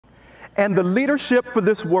And the leadership for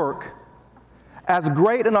this work, as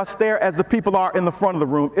great and austere as the people are in the front of the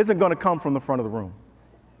room, isn't going to come from the front of the room.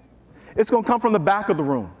 It's going to come from the back of the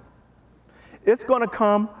room. It's going to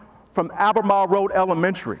come from Albemarle Road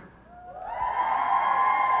Elementary.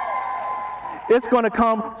 It's going to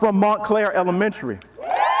come from Montclair Elementary.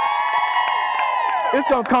 It's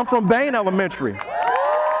going to come from Bain Elementary.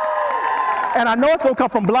 And I know it's going to come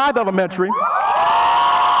from Blythe Elementary,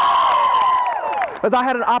 as I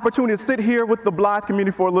had an opportunity to sit here with the Blythe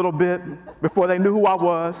community for a little bit before they knew who I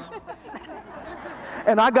was.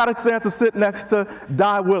 And I got a chance to sit next to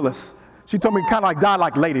Di Willis. She told me kind of like Di,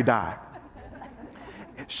 like Lady Di.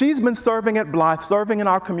 She's been serving at Blythe, serving in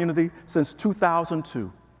our community since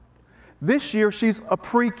 2002. This year, she's a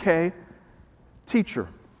pre-K teacher.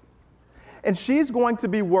 And she's going to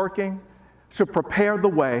be working to prepare the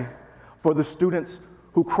way for the students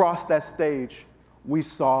who cross that stage we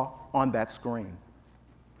saw on that screen.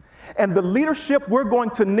 And the leadership we're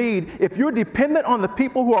going to need, if you're dependent on the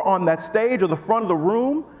people who are on that stage or the front of the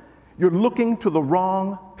room, you're looking to the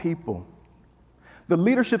wrong people. The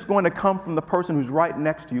leadership's going to come from the person who's right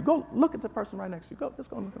next to you. Go look at the person right next to you. Go, let's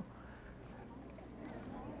go.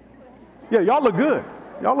 Yeah, y'all look good.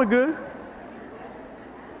 Y'all look good.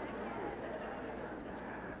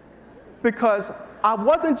 Because I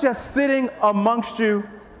wasn't just sitting amongst you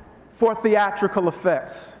for theatrical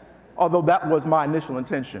effects, although that was my initial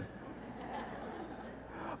intention.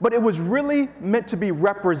 But it was really meant to be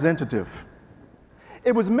representative.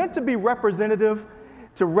 It was meant to be representative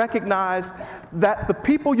to recognize that the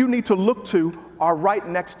people you need to look to are right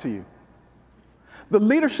next to you. The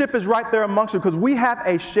leadership is right there amongst you because we have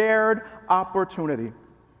a shared opportunity.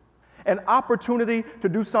 An opportunity to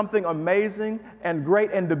do something amazing and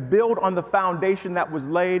great and to build on the foundation that was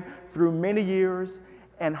laid through many years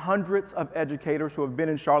and hundreds of educators who have been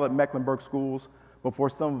in Charlotte-Mecklenburg schools before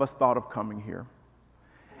some of us thought of coming here.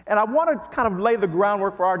 And I want to kind of lay the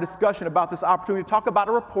groundwork for our discussion about this opportunity to talk about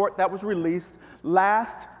a report that was released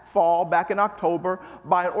last fall, back in October,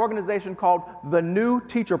 by an organization called the New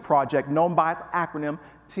Teacher Project, known by its acronym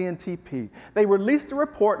TNTP. They released a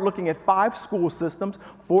report looking at 5 school systems,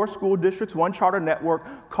 4 school districts, 1 charter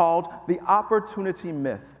network, called The Opportunity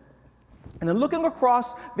Myth. And in looking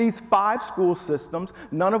across these 5 school systems,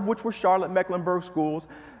 none of which were Charlotte-Mecklenburg schools,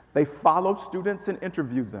 they followed students and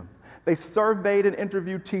interviewed them. They surveyed and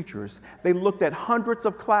interviewed teachers. They looked at hundreds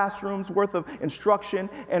of classrooms worth of instruction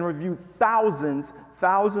and reviewed thousands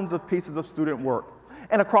of pieces of student work.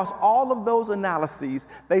 And across all of those analyses,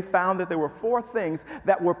 they found that there were 4 things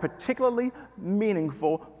that were particularly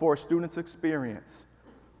meaningful for a student's experience: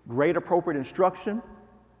 grade appropriate instruction,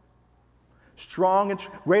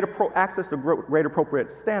 access to grade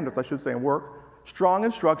appropriate standards, I should say, in work, strong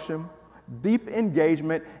instruction, deep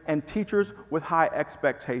engagement, and teachers with high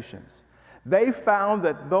expectations. They found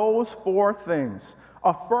that those 4 things,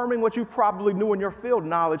 affirming what you probably knew in your field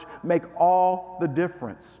knowledge, make all the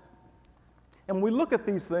difference. And when we look at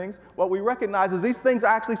these things, what we recognize is these things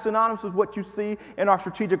are actually synonymous with what you see in our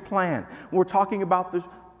strategic plan. We're talking about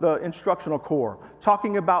the instructional core,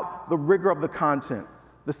 talking about the rigor of the content,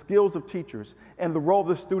 the skills of teachers, and the role of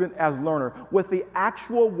the student as learner, with the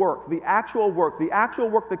actual work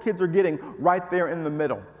the kids are getting right there in the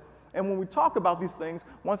middle. And when we talk about these things,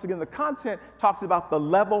 once again, the content talks about the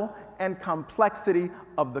level and complexity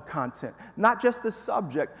of the content. Not just the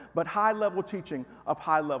subject, but high-level teaching of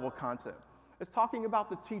high-level content. It's talking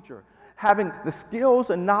about the teacher having the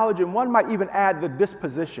skills and knowledge, and one might even add the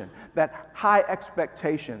disposition, that high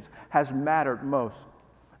expectations has mattered most.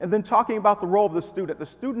 And then talking about the role of the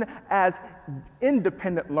student as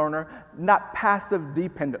independent learner, not passive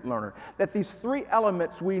dependent learner. That these 3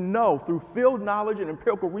 elements we know through field knowledge and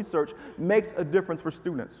empirical research makes a difference for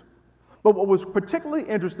students. But what was particularly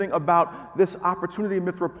interesting about this Opportunity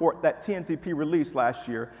Myth report that TNTP released last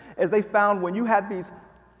year is they found when you had these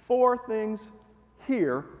 4 things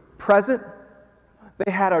here present,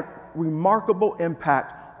 they had a remarkable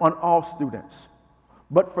impact on all students.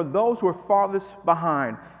 But for those who are farthest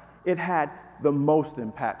behind, it had the most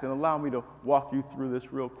impact. And allow me to walk you through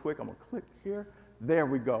this real quick. I'm going to click here. There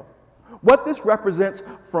we go. What this represents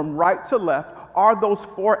from right to left are those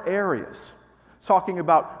 4 areas, talking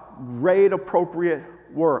about grade-appropriate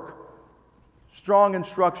work, strong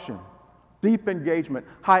instruction, deep engagement,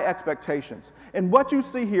 high expectations. And what you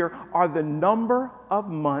see here are the number of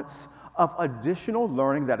months of additional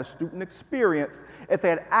learning that a student experienced if they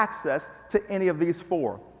had access to any of these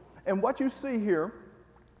 4. And what you see here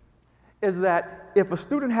is that if a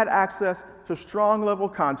student had access to strong level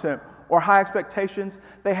content or high expectations,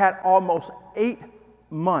 they had almost 8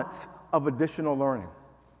 months of additional learning.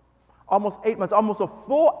 almost 8 months, almost a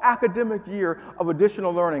full academic year of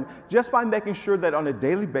additional learning, just by making sure that on a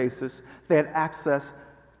daily basis they had access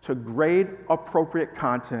to grade-appropriate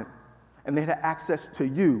content, and they had access to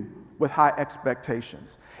you with high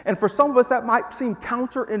expectations. And for some of us, that might seem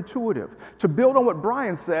counterintuitive. To build on what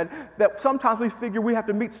Brian said, that sometimes we figure we have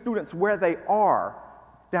to meet students where they are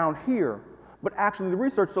down here, but actually the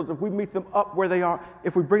research shows if we meet them up where they are,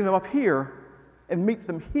 if we bring them up here and meet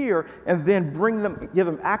them here and then give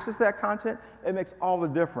them access to that content, it makes all the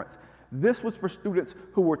difference. This was for students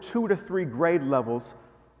who were 2 to 3 grade levels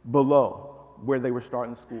below where they were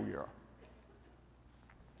starting the school year.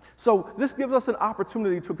 So this gives us an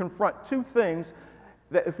opportunity to confront 2 things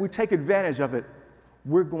that if we take advantage of it,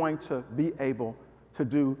 we're going to be able to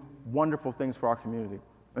do wonderful things for our community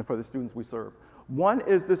and for the students we serve. One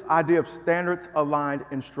is this idea of standards-aligned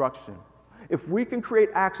instruction. If we can create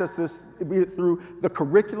access to this, be it through the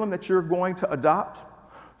curriculum that you're going to adopt,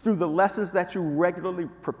 through the lessons that you regularly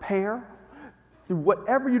prepare, through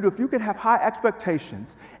whatever you do, if you can have high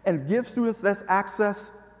expectations and give students this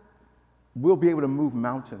access, we'll be able to move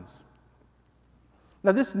mountains.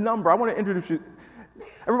 Now this number, I want to introduce you.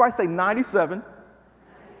 Everybody say 97. 97.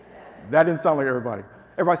 That didn't sound like everybody.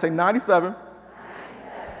 Everybody say 97. 97.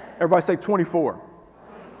 Everybody say 24.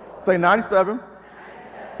 24. Say 97.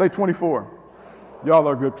 97. Say 24. Y'all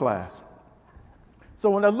are a good class.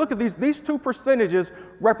 So when I look at these 2 percentages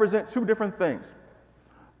represent 2 different things.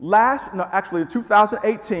 In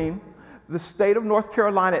 2018, the state of North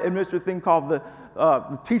Carolina administered a thing called the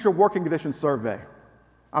Teacher Working Conditions Survey.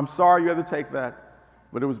 I'm sorry you had to take that,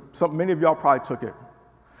 but it was many of y'all probably took it.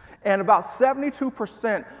 And about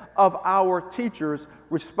 72% of our teachers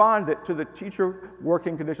responded to the Teacher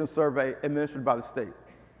Working Conditions Survey administered by the state.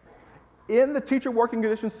 In the Teacher Working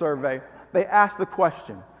Conditions Survey, they asked the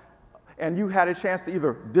question, and you had a chance to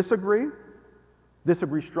either disagree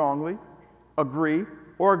strongly, agree,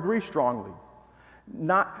 or agree strongly.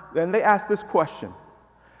 Then they asked this question: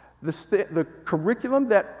 the curriculum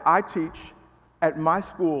that I teach at my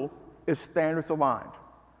school is standards aligned.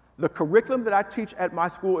 The curriculum that I teach at my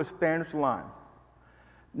school is standards aligned.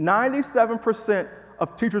 97%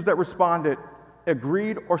 of teachers that responded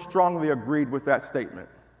agreed or strongly agreed with that statement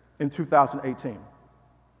in 2018.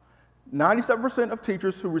 97% of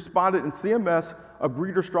teachers who responded in CMS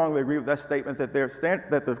agreed or strongly agreed with that statement that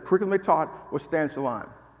the curriculum they taught was standards aligned.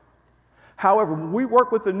 However, we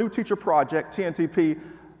worked with the New Teacher Project, TNTP,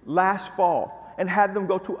 last fall and had them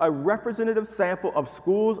go to a representative sample of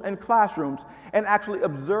schools and classrooms and actually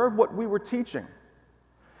observe what we were teaching.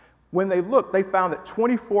 When they looked, they found that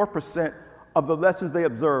 24% of the lessons they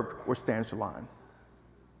observed were standards aligned.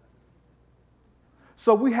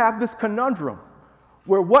 So we have this conundrum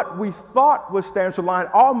where what we thought was standards aligned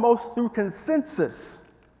almost through consensus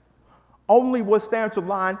only was standards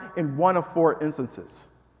aligned in 1 of 4 instances.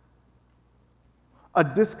 A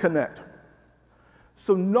disconnect.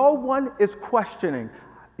 So no one is questioning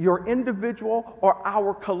your individual or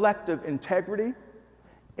our collective integrity,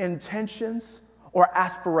 intentions, or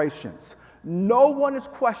aspirations. No one is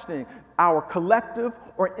questioning our collective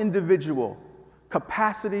or individual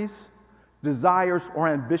capacities, desires, or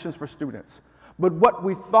ambitions for students. But what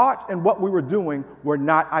we thought and what we were doing were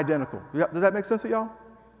not identical. Does that make sense to y'all?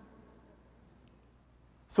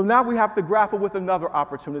 So now we have to grapple with another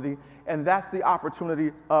opportunity, and that's the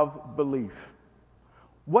opportunity of belief.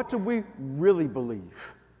 What do we really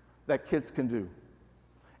believe that kids can do?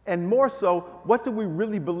 And more so, what do we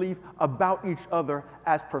really believe about each other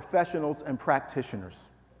as professionals and practitioners?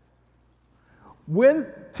 When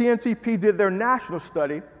TNTP did their national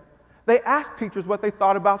study, they asked teachers what they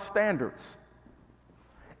thought about standards.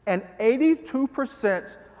 And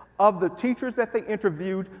 82% of the teachers that they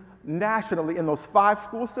interviewed nationally in those 5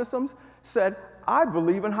 school systems said, I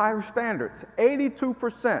believe in higher standards,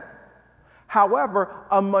 82%. However,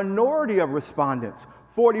 a minority of respondents,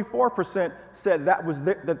 44%, said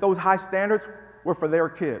that those high standards were for their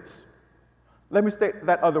kids. Let me state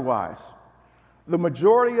that otherwise. The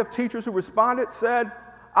majority of teachers who responded said,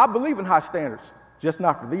 I believe in high standards, just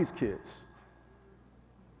not for these kids.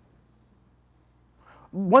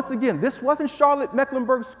 Once again, this wasn't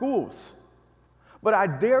Charlotte-Mecklenburg schools, but I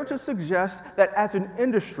dare to suggest that as an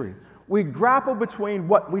industry, we grapple between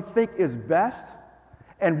what we think is best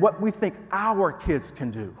and what we think our kids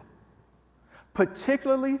can do,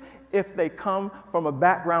 particularly if they come from a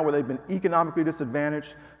background where they've been economically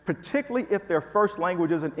disadvantaged, particularly if their first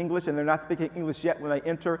language isn't English and they're not speaking English yet when they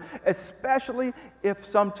enter, especially if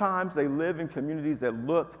sometimes they live in communities that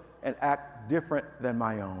look and act different than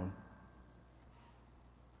my own.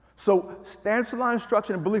 So standards aligned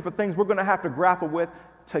instruction and belief are things we're going to have to grapple with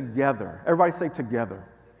together. Everybody say together.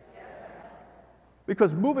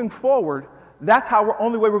 Because moving forward, that's how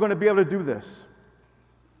only way we're going to be able to do this.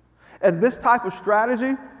 And this type of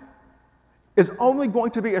strategy is only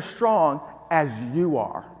going to be as strong as you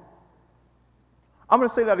are. I'm going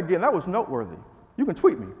to say that again. That was noteworthy. You can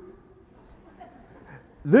tweet me.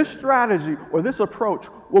 This strategy or this approach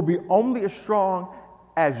will be only as strong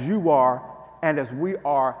as you are and as we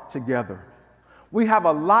are together. We have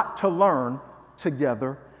a lot to learn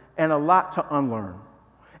together and a lot to unlearn.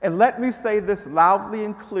 And let me say this loudly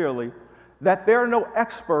and clearly, that there are no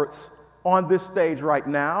experts on this stage right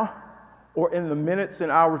now or in the minutes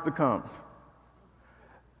and hours to come.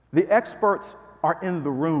 The experts are in the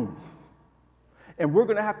room. And we're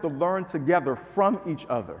going to have to learn together from each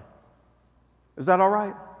other. Is that all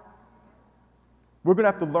right? We're going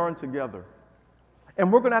to have to learn together.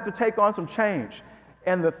 And we're going to have to take on some change.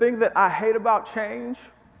 And the thing that I hate about change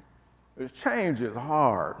is change is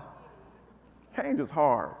hard. Change is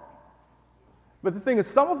hard. But the thing is,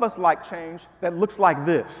 some of us like change that looks like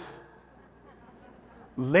this.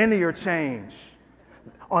 Linear change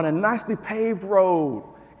on a nicely paved road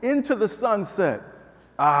into the sunset.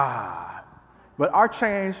 But our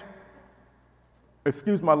change,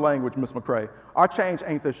 excuse my language, Miss McCrae, our change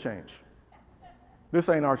ain't this change. This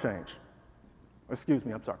ain't our change. Excuse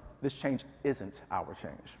me, I'm sorry. This change isn't our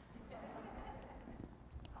change.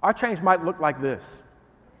 Our change might look like this.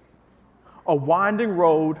 A winding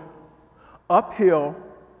road, uphill,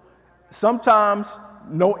 sometimes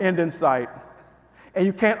no end in sight, and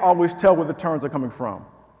you can't always tell where the turns are coming from.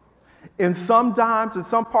 In some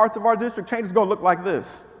parts of our district, change is going to look like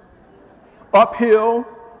this. Uphill,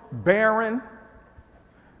 barren,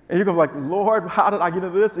 and you're going to be like, Lord, how did I get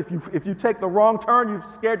into this? If you take the wrong turn, you're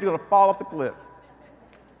scared you're going to fall off the cliff.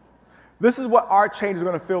 This is what our change is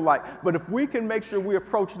going to feel like. But if we can make sure we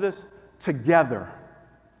approach this together,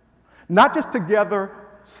 not just together,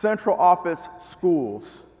 central office,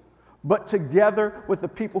 schools, but together with the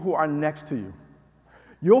people who are next to you,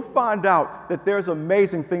 you'll find out that there's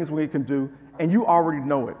amazing things we can do, and you already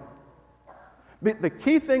know it. But the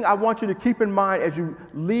key thing I want you to keep in mind as you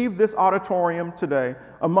leave this auditorium today,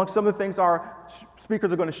 amongst some of the things our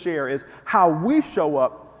speakers are going to share, is how we show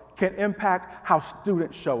up can impact how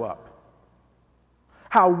students show up.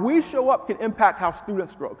 How we show up can impact how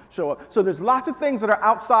students show up. So there's lots of things that are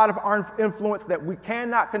outside of our influence that we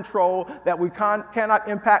cannot control, that we cannot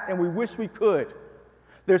impact, and we wish we could.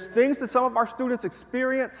 There's things that some of our students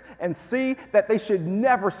experience and see that they should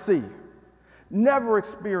never see, never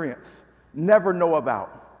experience, never know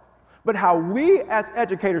about. But how we as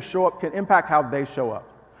educators show up can impact how they show up.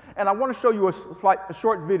 And I want to show you a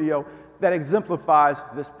short video that exemplifies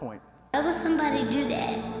this point. How would somebody do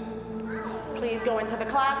that? Please go into the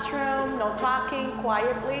classroom, no talking,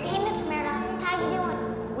 quietly. Hey, Miss Meredith, how you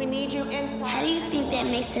doing? We need you inside. How do you think that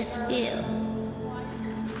makes us feel?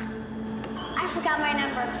 I forgot my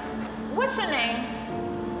number. What's your name?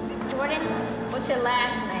 Jordan. What's your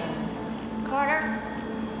last name? Carter.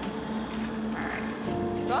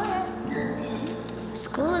 Go ahead.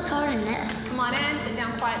 School is hard enough. Come on in, sit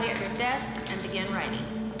down quietly at your desks, and begin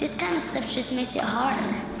writing. This kind of stuff just makes it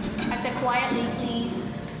harder. I said quietly, please.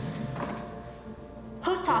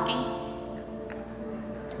 Who's talking?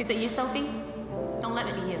 Is it you, Sophie? Don't let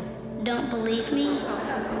it be you. Don't believe me?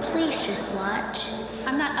 Please just watch.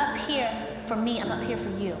 I'm not up here for me, I'm up here for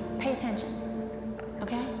you. Pay attention,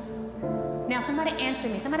 okay? Now somebody answer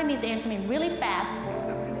me. Somebody needs to answer me really fast.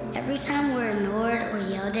 Every time we're ignored or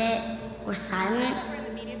yelled at or silenced,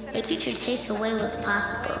 a teacher takes away what's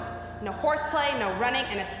possible. No horseplay, no running,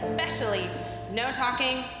 and especially no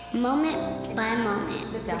talking. Moment by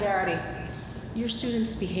moment. Mr. Garrity, your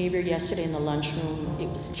student's behavior yesterday in the lunchroom, it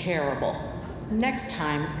was terrible. Next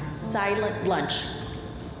time, silent lunch.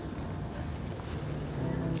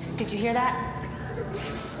 Did you hear that?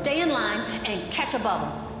 Stay in line and catch a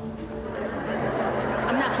bubble.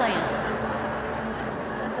 I'm not playing.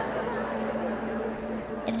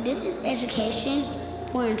 If this is education,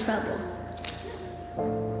 we're in trouble.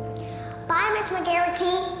 Bye, Miss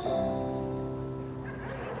McGarrity.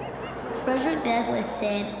 Frederick Douglass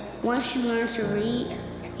said, once you learn to read,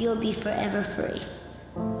 you'll be forever free.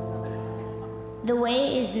 The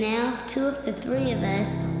way it is now, 2 of the 3 of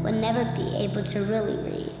us will never be able to really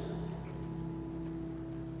read.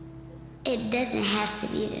 It doesn't have to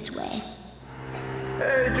be this way.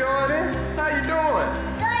 Hey, Jordan, how you doing?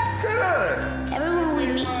 Good. Everyone we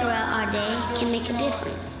meet throughout our day can make a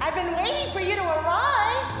difference. I've been waiting for you to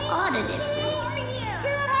arrive. All the difference.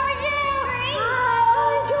 Good, how are you?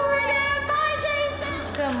 Hi, Jordan. Bye,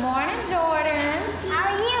 Jason. Good morning, Jordan. How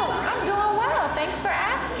are you? I'm doing well. Thanks for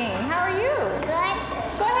asking. How are you? Good.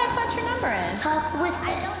 Go ahead, punch your number in. Talk with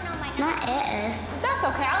I us. don't know my Not at us. That's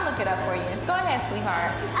okay. I'll look it up for you. Go ahead,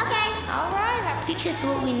 sweetheart. Okay. All right. Teach us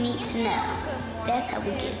what we need to know. That's how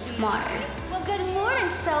we get smarter. Well, good morning,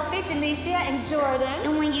 Sophie, Janicia, and Jordan.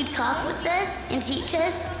 And when you talk with us and teach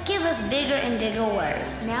us, give us bigger and bigger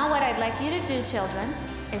words. Now what I'd like you to do, children,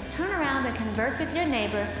 is turn around and converse with your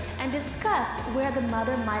neighbor and discuss where the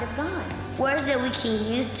mother might have gone. Words that we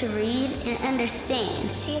can use to read and understand.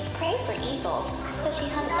 She is prey for eagles, so she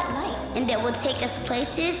hunts at night. And that will take us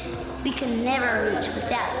places we can never reach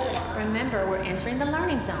without you. Remember, we're entering the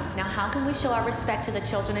learning zone. Now, how can we show our respect to the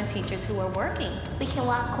children and teachers who are working? We can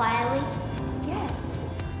walk quietly. Yes.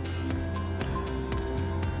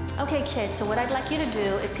 Okay, kids, so what I'd like you to do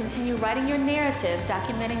is continue writing your narrative,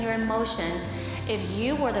 documenting your emotions if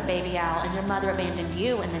you were the baby owl and your mother abandoned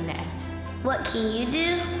you in the nest. What can you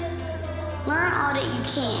do? Learn all that you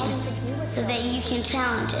can so that you can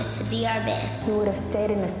challenge us to be our best. We would have stayed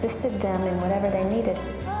and assisted them in whatever they needed.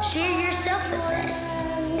 Share yourself with us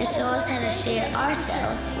and show us how to share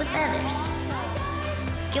ourselves with others.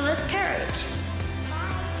 Give us courage.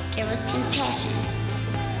 Give us compassion.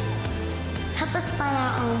 Help us find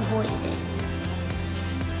our own voices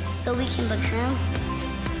so we can become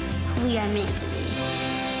who we are meant to be.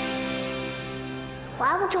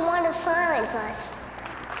 Why would you want to silence us?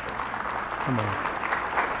 Come on.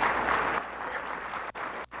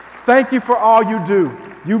 Thank you for all you do.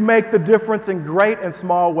 You make the difference in great and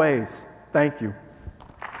small ways. Thank you.